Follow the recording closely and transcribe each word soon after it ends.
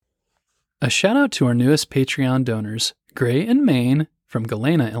A shout out to our newest Patreon donors, Gray and Maine from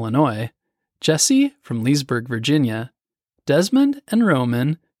Galena, Illinois, Jesse from Leesburg, Virginia, Desmond and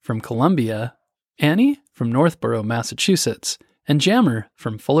Roman from Columbia, Annie from Northborough, Massachusetts, and Jammer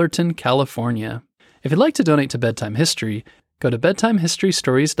from Fullerton, California. If you'd like to donate to Bedtime History, go to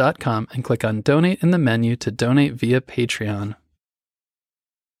bedtimehistorystories.com and click on Donate in the menu to donate via Patreon.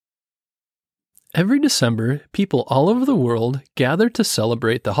 Every December, people all over the world gather to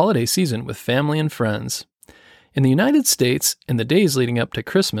celebrate the holiday season with family and friends. In the United States, in the days leading up to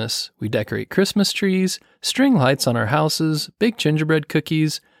Christmas, we decorate Christmas trees, string lights on our houses, bake gingerbread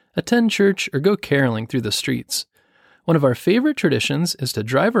cookies, attend church, or go caroling through the streets. One of our favorite traditions is to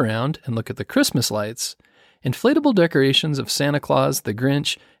drive around and look at the Christmas lights. Inflatable decorations of Santa Claus, the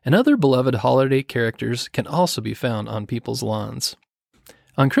Grinch, and other beloved holiday characters can also be found on people's lawns.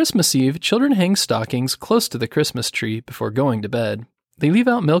 On Christmas Eve, children hang stockings close to the Christmas tree before going to bed. They leave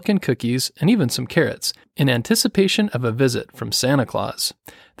out milk and cookies and even some carrots in anticipation of a visit from Santa Claus.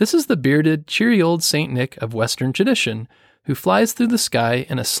 This is the bearded, cheery old Saint Nick of Western tradition, who flies through the sky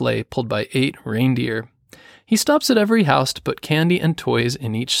in a sleigh pulled by 8 reindeer. He stops at every house to put candy and toys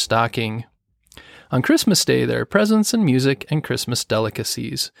in each stocking. On Christmas Day, there are presents and music and Christmas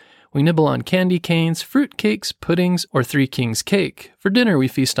delicacies. We nibble on candy canes, fruit cakes, puddings, or Three Kings cake. For dinner, we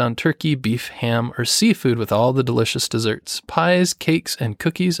feast on turkey, beef, ham, or seafood with all the delicious desserts, pies, cakes, and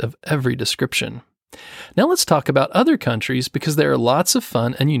cookies of every description. Now let's talk about other countries because there are lots of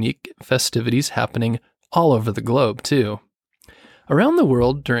fun and unique festivities happening all over the globe, too. Around the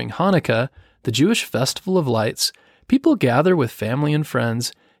world, during Hanukkah, the Jewish festival of lights, people gather with family and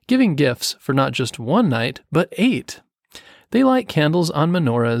friends, giving gifts for not just one night, but 8. They light candles on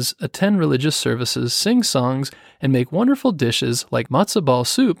menorahs, attend religious services, sing songs, and make wonderful dishes like matzo ball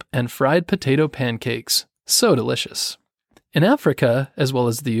soup and fried potato pancakes. So delicious. In Africa, as well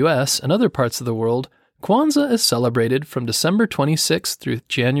as the US and other parts of the world, Kwanzaa is celebrated from December 26th through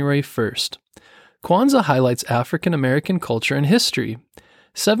January 1st. Kwanzaa highlights African American culture and history.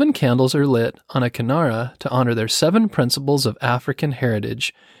 7 candles are lit on a kinara to honor their 7 principles of African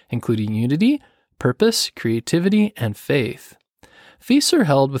heritage, including unity, purpose, creativity, and faith. Feasts are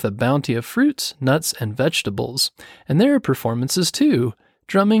held with a bounty of fruits, nuts, and vegetables, and there are performances too,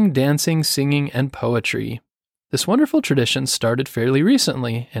 drumming, dancing, singing, and poetry. This wonderful tradition started fairly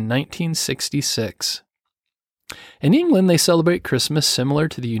recently in 1966. In England, they celebrate Christmas similar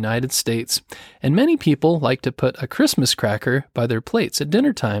to the United States, and many people like to put a Christmas cracker by their plates at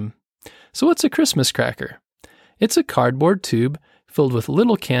dinner time. So what's a Christmas cracker? It's a cardboard tube filled with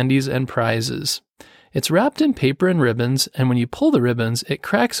little candies and prizes. It's wrapped in paper and ribbons, and when you pull the ribbons, it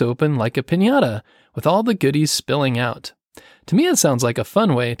cracks open like a piñata, with all the goodies spilling out. To me, it sounds like a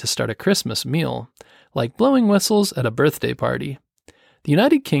fun way to start a Christmas meal, like blowing whistles at a birthday party. The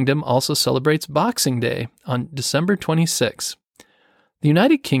United Kingdom also celebrates Boxing Day on December 26.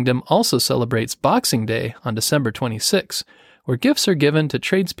 where gifts are given to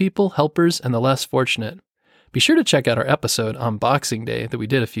tradespeople, helpers, and the less fortunate. Be sure to check out our episode on Boxing Day that we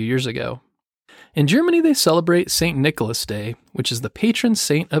did a few years ago. In Germany, they celebrate St. Nicholas Day, which is the patron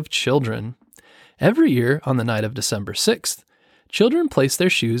saint of children. Every year, on the night of December 6th, children place their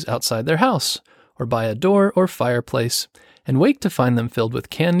shoes outside their house, or by a door or fireplace, and wake to find them filled with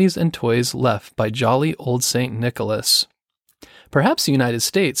candies and toys left by jolly old St. Nicholas. Perhaps the United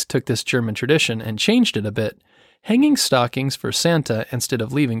States took this German tradition and changed it a bit, hanging stockings for Santa instead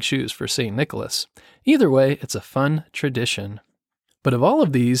of leaving shoes for St. Nicholas. Either way, it's a fun tradition. But of all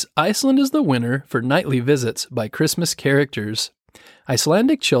of these, Iceland is the winner for nightly visits by Christmas characters.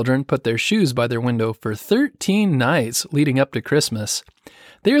 Icelandic children put their shoes by their window for 13 nights leading up to Christmas.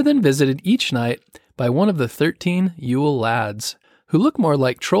 They are then visited each night by one of the 13 Yule lads, who look more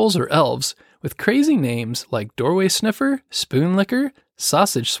like trolls or elves, with crazy names like Doorway Sniffer, Spoon Licker,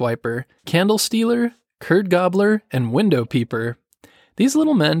 Sausage Swiper, Candle Stealer, Curd Gobbler, and Window Peeper. These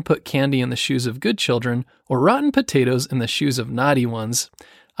little men put candy in the shoes of good children or rotten potatoes in the shoes of naughty ones.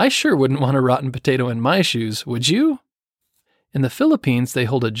 I sure wouldn't want a rotten potato in my shoes, would you? In the Philippines, they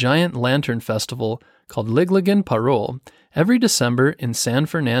hold a giant lantern festival called Ligligan Parol every December in San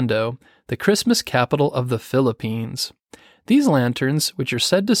Fernando, the Christmas capital of the Philippines. These lanterns, which are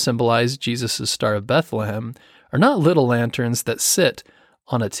said to symbolize Jesus' Star of Bethlehem, are not little lanterns that sit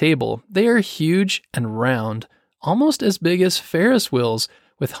on a table. They are huge and round, almost as big as Ferris wheels,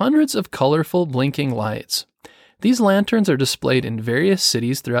 with hundreds of colorful blinking lights. These lanterns are displayed in various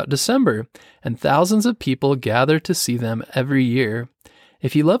cities throughout December, and thousands of people gather to see them every year.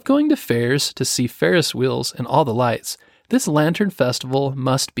 If you love going to fairs to see Ferris wheels and all the lights, this lantern festival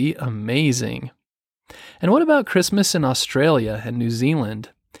must be amazing. And what about Christmas in Australia and New Zealand?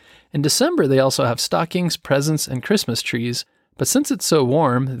 In December, they also have stockings, presents, and Christmas trees, but since it's so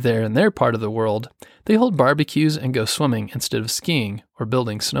warm there in their part of the world, they hold barbecues and go swimming instead of skiing or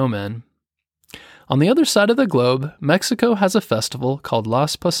building snowmen. On the other side of the globe, Mexico has a festival called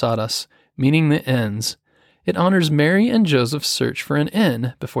Las Posadas, meaning the inns. It honors Mary and Joseph's search for an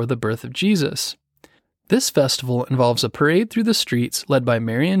inn before the birth of Jesus. This festival involves a parade through the streets led by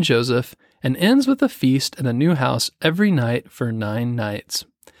Mary and Joseph and ends with a feast at a new house every night for 9 nights.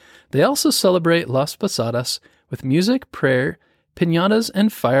 They also celebrate Las Posadas with music, prayer, piñatas,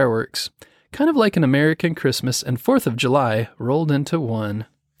 and fireworks, kind of like an American Christmas and 4th of July rolled into one.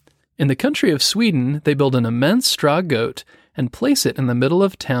 In the country of Sweden, they build an immense straw goat and place it in the middle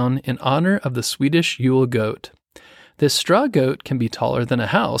of town in honor of the Swedish Yule goat. This straw goat can be taller than a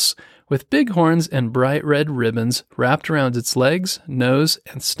house, with big horns and bright red ribbons wrapped around its legs, nose,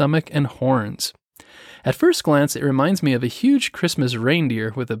 and stomach and horns. At first glance, it reminds me of a huge Christmas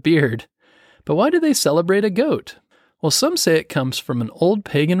reindeer with a beard. But why do they celebrate a goat? Well, some say it comes from an old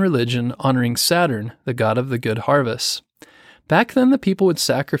pagan religion honoring Saturn, the god of the good harvest. Back then, the people would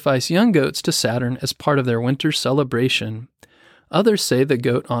sacrifice young goats to Saturn as part of their winter celebration. Others say the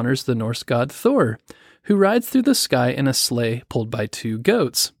goat honors the Norse god Thor, who rides through the sky in a sleigh pulled by 2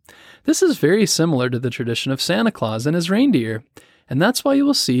 goats. This is very similar to the tradition of Santa Claus and his reindeer, and that's why you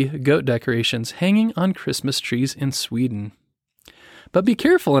will see goat decorations hanging on Christmas trees in Sweden. But be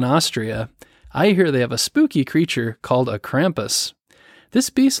careful in Austria. I hear they have a spooky creature called a Krampus. This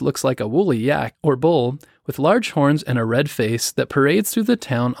beast looks like a woolly yak or bull with large horns and a red face that parades through the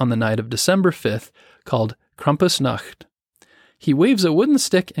town on the night of December 5th, called Krampusnacht. He waves a wooden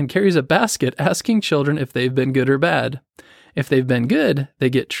stick and carries a basket asking children if they've been good or bad. If they've been good, they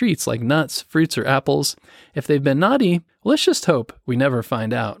get treats like nuts, fruits, or apples. If they've been naughty, let's just hope we never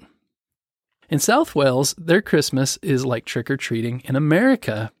find out. In South Wales, their Christmas is like trick-or-treating in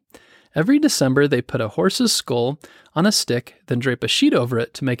America. Every December, they put a horse's skull on a stick, then drape a sheet over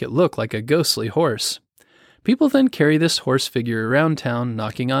it to make it look like a ghostly horse. People then carry this horse figure around town,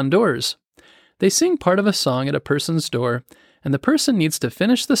 knocking on doors. They sing part of a song at a person's door, and the person needs to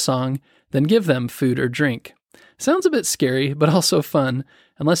finish the song, then give them food or drink. Sounds a bit scary, but also fun,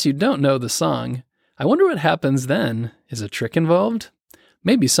 unless you don't know the song. I wonder what happens then. Is a trick involved?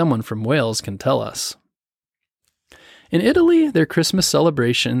 Maybe someone from Wales can tell us. In Italy, their Christmas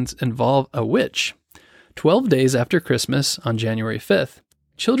celebrations involve a witch. 12 days after Christmas, on January 5th,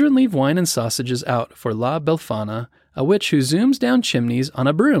 children leave wine and sausages out for La Befana, a witch who zooms down chimneys on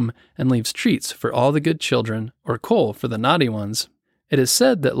a broom and leaves treats for all the good children, or coal for the naughty ones. It is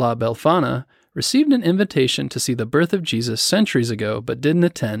said that La Befana received an invitation to see the birth of Jesus centuries ago but didn't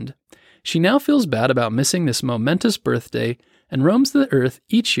attend. She now feels bad about missing this momentous birthday and roams the earth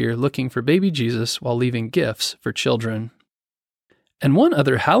each year looking for baby Jesus while leaving gifts for children. And one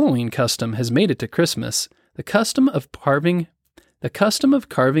other Halloween custom has made it to Christmas, the custom of carving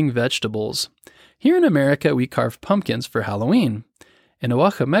vegetables. Here in America, we carve pumpkins for Halloween. In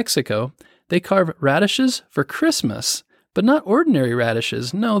Oaxaca, Mexico, they carve radishes for Christmas, but not ordinary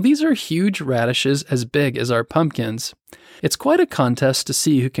radishes. No, these are huge radishes as big as our pumpkins. It's quite a contest to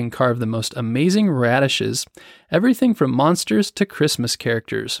see who can carve the most amazing radishes, everything from monsters to Christmas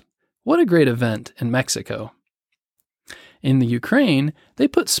characters. What a great event in Mexico. In the Ukraine, they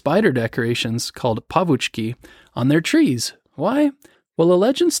put spider decorations called pavuchki on their trees. Why? Well, a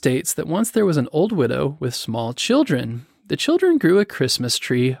legend states that once there was an old widow with small children. The children grew a Christmas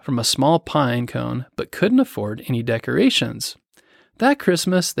tree from a small pine cone, but couldn't afford any decorations. That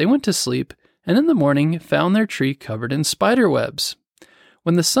Christmas, they went to sleep, and in the morning found their tree covered in spider webs.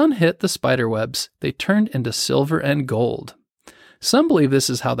 When the sun hit the spider webs, they turned into silver and gold. Some believe this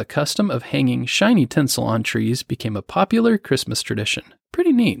is how the custom of hanging shiny tinsel on trees became a popular Christmas tradition.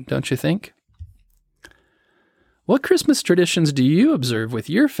 Pretty neat, don't you think? What Christmas traditions do you observe with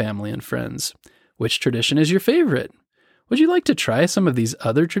your family and friends? Which tradition is your favorite? Would you like to try some of these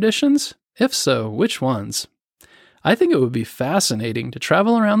other traditions? If so, which ones? I think it would be fascinating to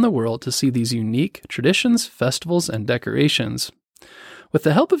travel around the world to see these unique traditions, festivals, and decorations. With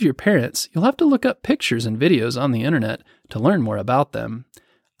the help of your parents, you'll have to look up pictures and videos on the internet to learn more about them.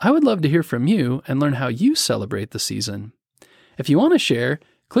 I would love to hear from you and learn how you celebrate the season. If you want to share,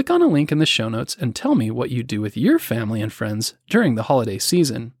 click on a link in the show notes and tell me what you do with your family and friends during the holiday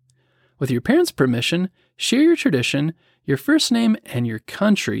season. With your parents' permission, share your tradition, your first name, and your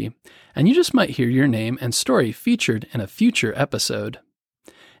country, and you just might hear your name and story featured in a future episode.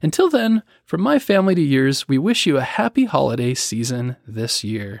 Until then, from my family to yours, we wish you a happy holiday season this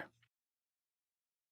year.